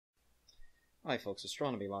Hi folks,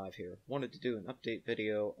 Astronomy Live here. Wanted to do an update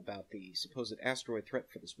video about the supposed asteroid threat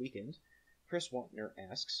for this weekend. Chris Watner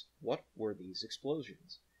asks, what were these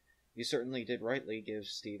explosions? You certainly did rightly give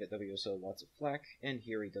Steve at WSO lots of flack, and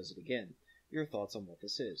here he does it again. Your thoughts on what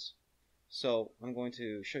this is. So, I'm going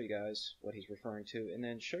to show you guys what he's referring to, and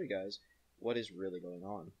then show you guys what is really going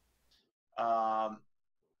on.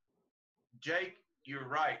 Jake, you're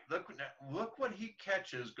right. Look what he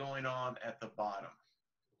catches going on at the bottom.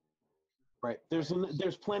 Right. There's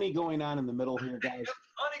plenty going on in the middle here, guys. There's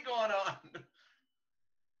plenty going on.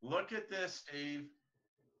 Look at this, Steve.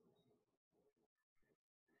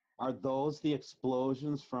 Are those the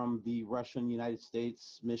explosions from the Russian United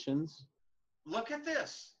States missions? Look at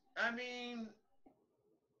this. I mean...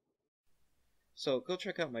 So go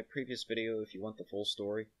check out my previous video if you want the full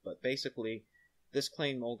story, but basically, this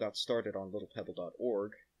claim all got started on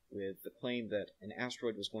littlepebble.org with the claim that an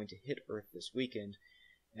asteroid was going to hit Earth this weekend,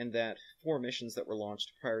 and that 4 missions that were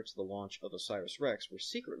launched prior to the launch of OSIRIS-REx were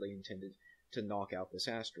secretly intended to knock out this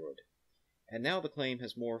asteroid. And now the claim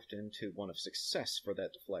has morphed into one of success for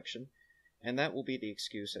that deflection, and that will be the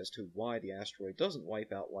excuse as to why the asteroid doesn't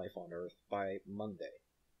wipe out life on Earth by Monday.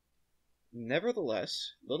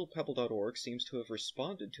 Nevertheless, littlepebble.org seems to have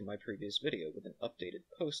responded to my previous video with an updated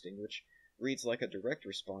posting, which reads like a direct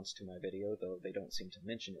response to my video, though they don't seem to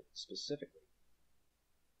mention it specifically.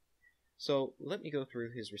 So, let me go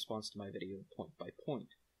through his response to my video point by point.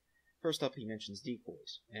 First up, he mentions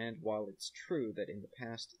decoys, and while it's true that in the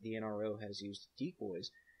past the NRO has used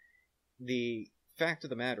decoys, the fact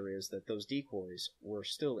of the matter is that those decoys were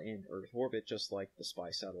still in Earth orbit, just like the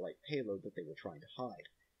spy satellite payload that they were trying to hide.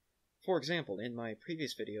 For example, in my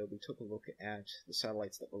previous video, we took a look at the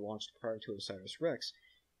satellites that were launched prior to OSIRIS-REx,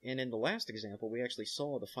 and in the last example, we actually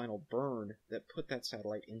saw the final burn that put that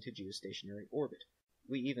satellite into geostationary orbit.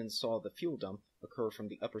 We even saw the fuel dump occur from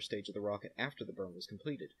the upper stage of the rocket after the burn was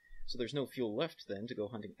completed, so there's no fuel left then to go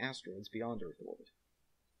hunting asteroids beyond Earth orbit.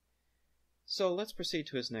 So let's proceed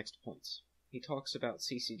to his next points. He talks about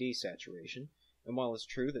CCD saturation, and while it's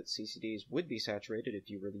true that CCDs would be saturated if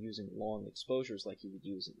you were using long exposures like you would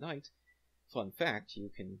use at night, fun fact, you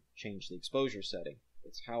can change the exposure setting.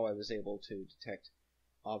 It's how I was able to detect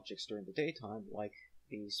objects during the daytime, like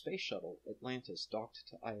the space shuttle Atlantis docked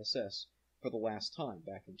to ISS for the last time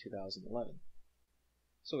back in 2011.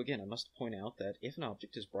 So again, I must point out that if an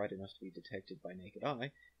object is bright enough to be detected by naked eye,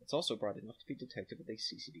 it's also bright enough to be detected with a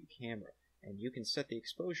CCD camera, and you can set the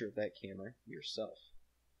exposure of that camera yourself.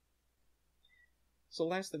 So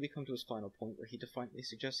lastly, we come to his final point where he defiantly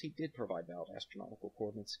suggests he did provide valid astronomical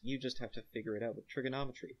coordinates, you just have to figure it out with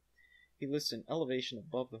trigonometry. He lists an elevation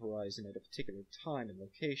above the horizon at a particular time and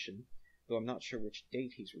location, though I'm not sure which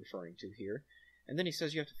date he's referring to here, and then he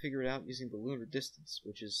says you have to figure it out using the lunar distance,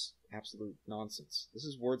 which is absolute nonsense. This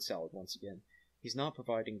is word salad once again. He's not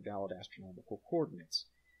providing valid astronomical coordinates.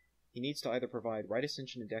 He needs to either provide right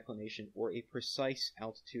ascension and declination or a precise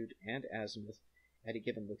altitude and azimuth at a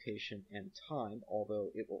given location and time, although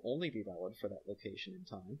it will only be valid for that location and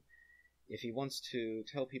time. If he wants to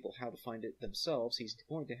tell people how to find it themselves, he's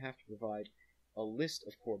going to have to provide a list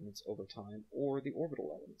of coordinates over time or the orbital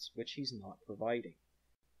elements, which he's not providing.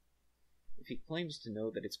 If he claims to know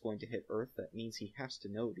that it's going to hit Earth, that means he has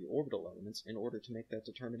to know the orbital elements in order to make that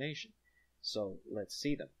determination. So, let's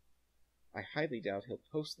see them. I highly doubt he'll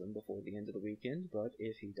post them before the end of the weekend, but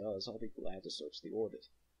if he does, I'll be glad to search the orbit.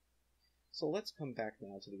 So let's come back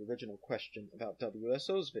now to the original question about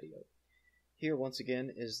WSO's video. Here, once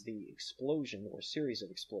again, is the explosion, or series of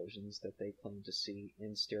explosions, that they claim to see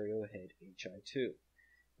in stereo ahead HI2.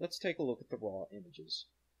 Let's take a look at the raw images.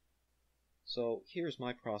 So here's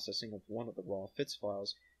my processing of one of the raw FITS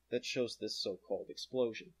files that shows this so-called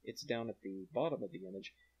explosion. It's down at the bottom of the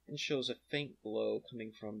image and shows a faint glow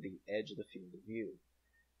coming from the edge of the field of view.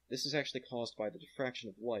 This is actually caused by the diffraction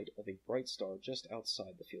of light of a bright star just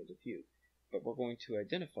outside the field of view, but we're going to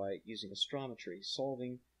identify it using astrometry,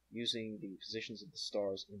 solving using the positions of the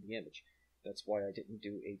stars in the image. That's why I didn't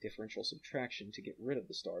do a differential subtraction to get rid of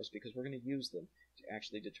the stars, because we're going to use them to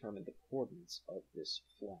actually determine the coordinates of this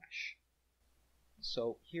flash.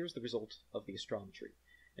 So here's the result of the astrometry,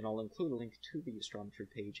 and I'll include a link to the astrometry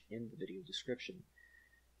page in the video description.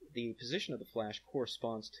 The position of the flash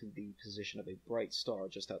corresponds to the position of a bright star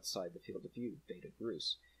just outside the field of view, Beta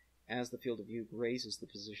Grus. As the field of view grazes the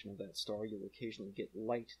position of that star, you'll occasionally get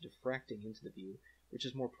light diffracting into the view, which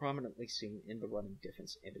is more prominently seen in the running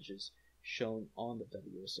difference images shown on the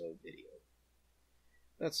WSO video.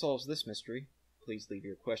 That solves this mystery. Please leave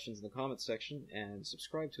your questions in the comments section, and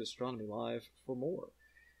subscribe to Astronomy Live for more.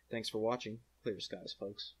 Thanks for watching. Clear skies,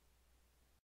 folks.